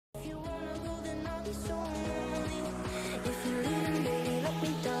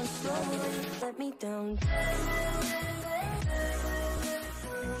let me down.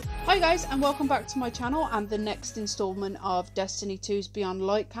 Hi guys, and welcome back to my channel and the next installment of Destiny 2's Beyond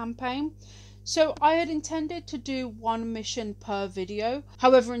Light campaign. So I had intended to do one mission per video.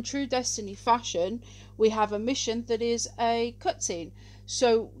 However, in true Destiny fashion, we have a mission that is a cutscene.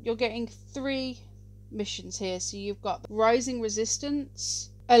 So you're getting 3 missions here. So you've got Rising Resistance,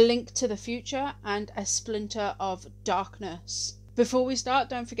 A Link to the Future, and a Splinter of Darkness. Before we start,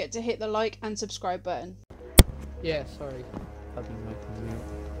 don't forget to hit the like and subscribe button. Yeah, sorry. Having my mute.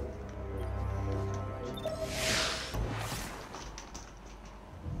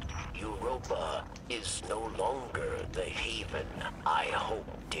 Europa is no longer the haven I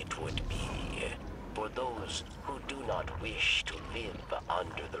hoped it would be. For those who do not wish to live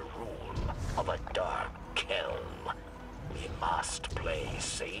under the rule of a dark kelm, we must play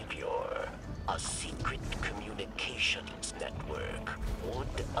Savior. A secret communications network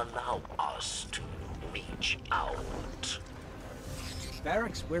would allow us to reach out.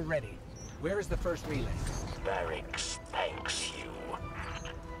 Barracks, we're ready. Where is the first relay? Barracks thanks you.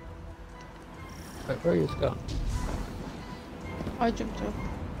 Wait, where are you going? I jumped up.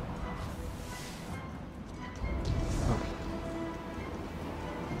 Oh.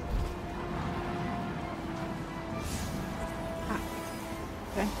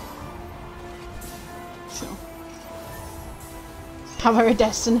 Okay. Sure. Have a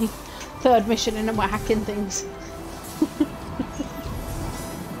Destiny. 3rd mission and we're hacking things.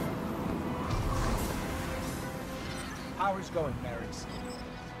 Power's going, Barracks.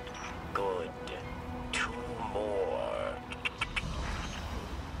 Good. 2 more.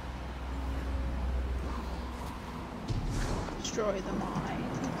 Destroy the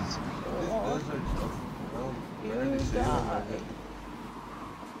mines. Or These lizards stuff. Well, you rarely see them die. like that.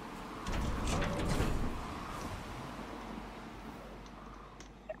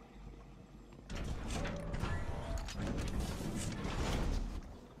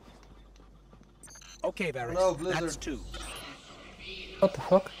 Okay, Barracks. No, Blizzard. That's 2. What the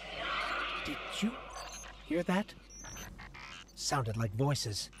fuck? Did you hear that? Sounded like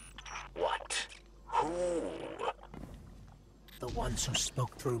voices. What? Who? The ones who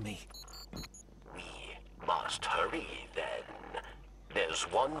spoke through me. We must hurry then. There's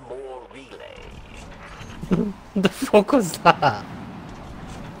one more relay. The fuck was that?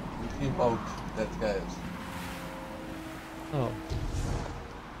 We keep out dead guys. Oh.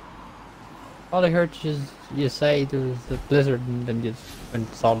 All I heard you say there was a blizzard and then you just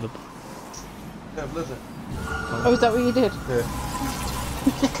went solid. Yeah, Blizzard. Oh, is that what you did? Yeah.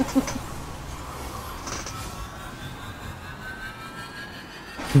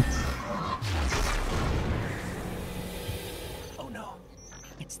 Oh no.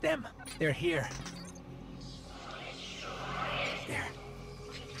 It's them. They're here. They're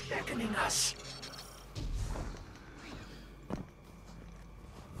beckoning us.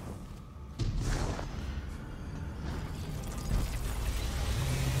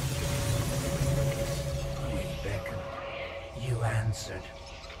 We beckoned. You answered.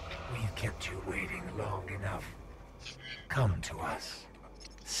 We've kept you waiting long enough. Come to us.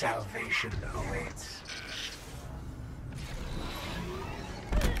 Salvation awaits.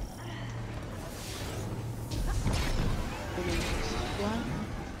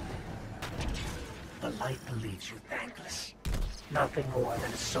 The light believes you thankless. Nothing more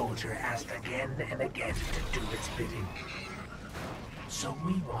than a soldier asked again and again to do its bidding. So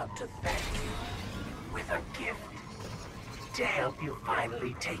we want to thank you with a gift to help you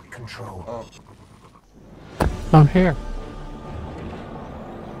finally take control. Oh. I'm here.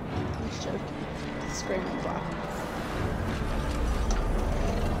 I'm just joking. Screaming black.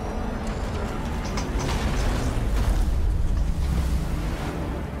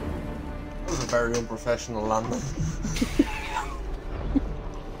 That was a very unprofessional landing.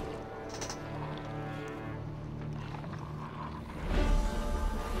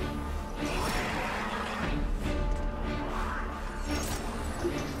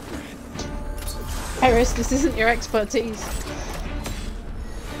 Iris, this isn't your expertise.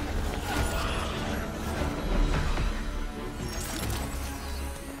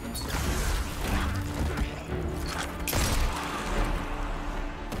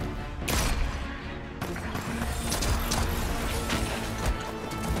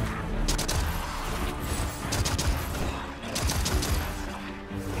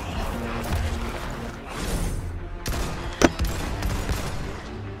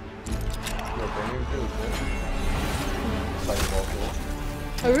 No, bring your dude, man. Like,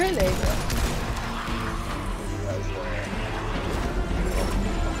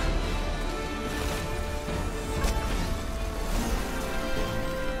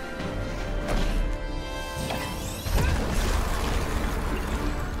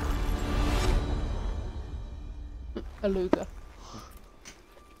 a Luger.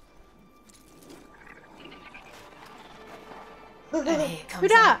 And here Who comes our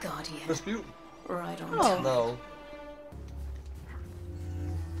dat? guardian. Dispute? Right on Oh. time. No.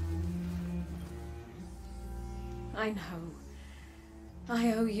 I know.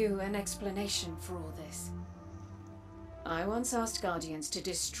 I owe you an explanation for all this. I once asked Guardians to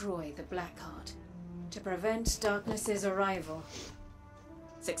destroy the Blackheart, to prevent Darkness's arrival.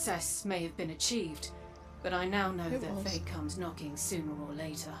 Success may have been achieved, but I now know It that was. fate comes knocking sooner or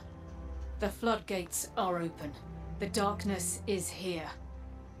later. The floodgates are open. The darkness is here.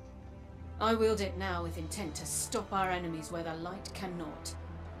 I wield it now with intent to stop our enemies where the light cannot.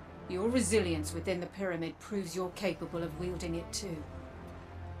 Your resilience within the pyramid proves you're capable of wielding it too.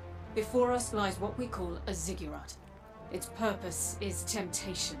 Before us lies what we call a ziggurat. Its purpose is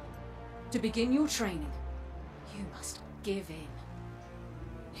temptation. To begin your training, you must give in.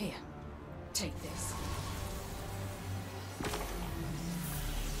 Here, take this.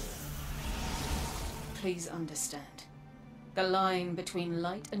 Please understand. The line between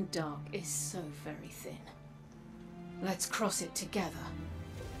light and dark is so very thin. Let's cross it together.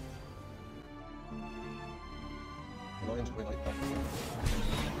 Line's really up.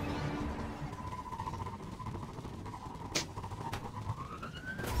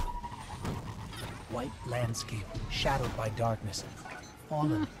 White landscape, shadowed by darkness,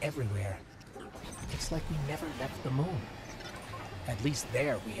 fallen everywhere. It's like we never left the moon. At least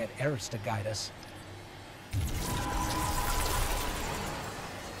there we had Eris to guide us.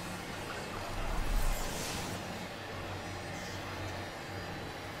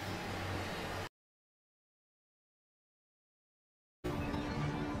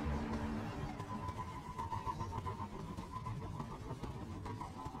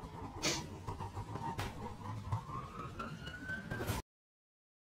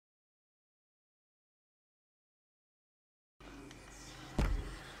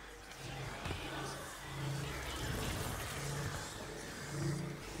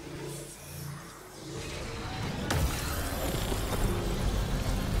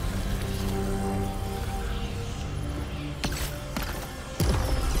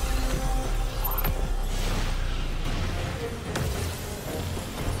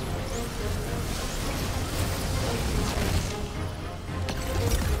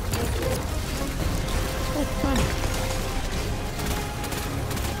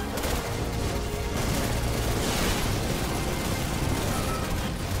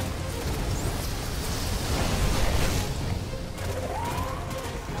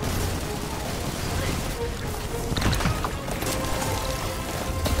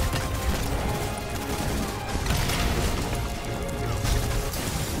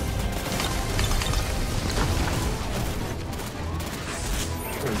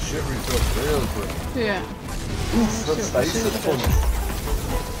 Shit rebuilt real quick. Yeah. That's stasis punch.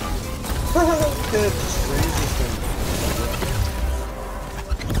 It just freezes things.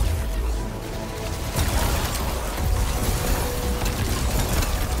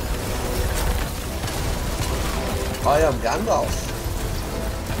 I am Gandalf.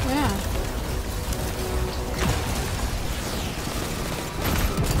 Yeah.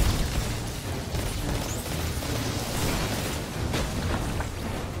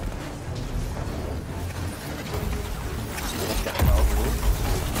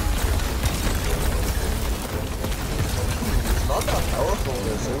 It's not that powerful,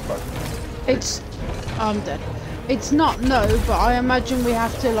 the super. It's... I'm dead. It's not, no, but I imagine we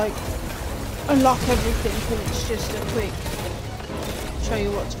have to, like, unlock everything because it's just a quick show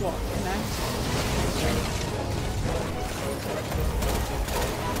you what's what, you know?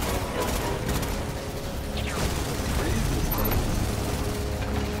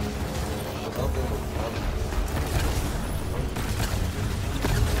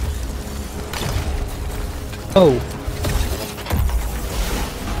 Oh!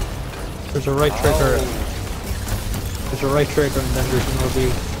 There's a right trigger. There's a right trigger and then there's an RB.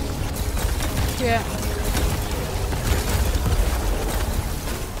 Yeah.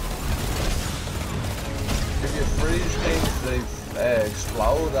 If you freeze things, they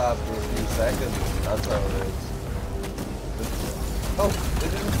explode after a few seconds. That's how it is. Oh, they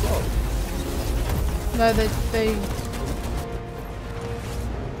didn't explode. No, they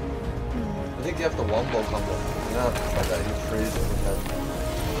I think you have to wombo combo. You don't have to try that, you freeze it and then...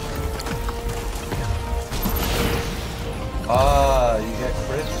 Ah, you get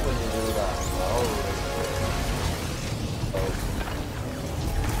crits when you do that. Oh, right.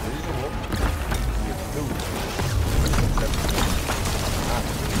 Freeze them up. You do.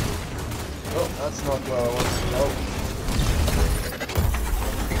 Oh, that's not where I want to go.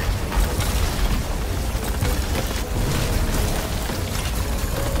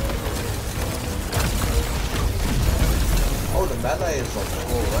 melee is like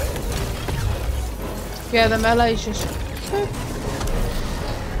full, right? Yeah, the melee is just...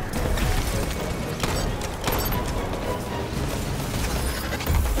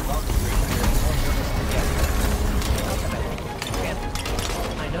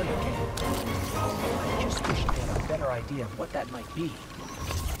 I know you can. I just wish you had a better idea of what that might be.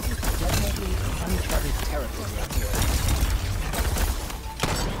 Definitely uncharted territory out here.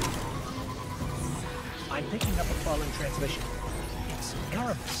 I'm picking up a fallen transmission. It's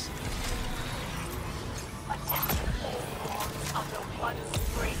Aramis.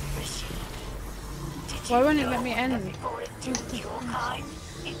 Why won't it let me end? It did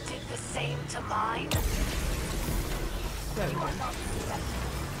the same to mine.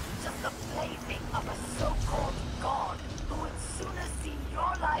 Just the plaything of a so-called god who would sooner see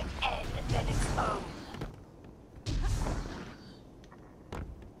your life end than its own.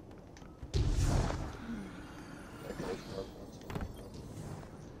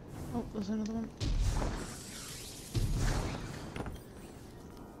 Oh, there's another one.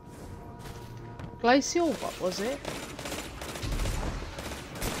 Glacial, what was it?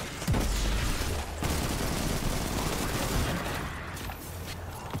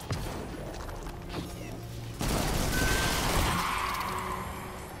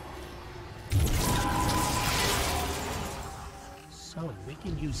 So, we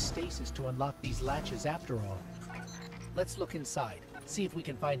can use stasis to unlock these latches after all. Let's look inside, see if we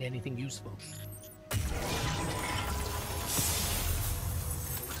can find anything useful.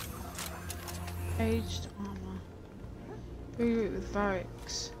 Aged armor. Reroute with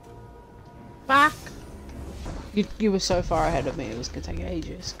barracks. Back! You were so far ahead of me, it was going to take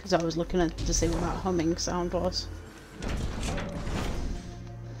ages, because I was looking at to see what that humming sound was.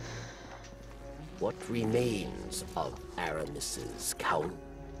 What remains of Aramis's count?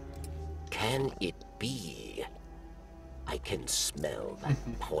 Can it be? I can smell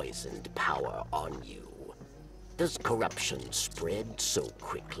that poisoned power on you. Does corruption spread so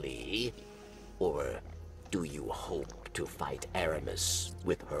quickly? Or do you hope to fight Aramis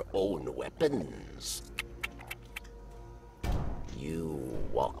with her own weapons? You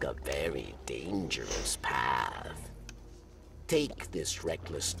walk a very dangerous path. Take this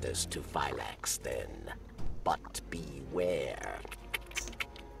recklessness to Phylax then, but beware.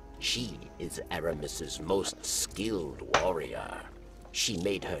 She is Aramis's most skilled warrior. She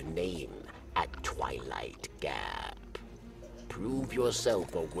made her name at Twilight Gap. Prove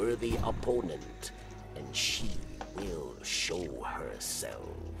yourself a worthy opponent, and she will show herself.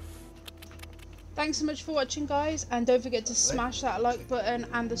 Thanks so much for watching, guys, and don't forget to smash that like button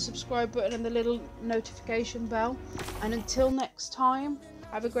and the subscribe button and the little notification bell. And until next time,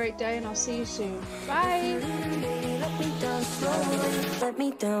 have a great day, and I'll see you soon. Bye! Let me down slowly, let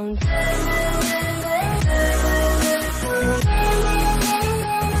me down.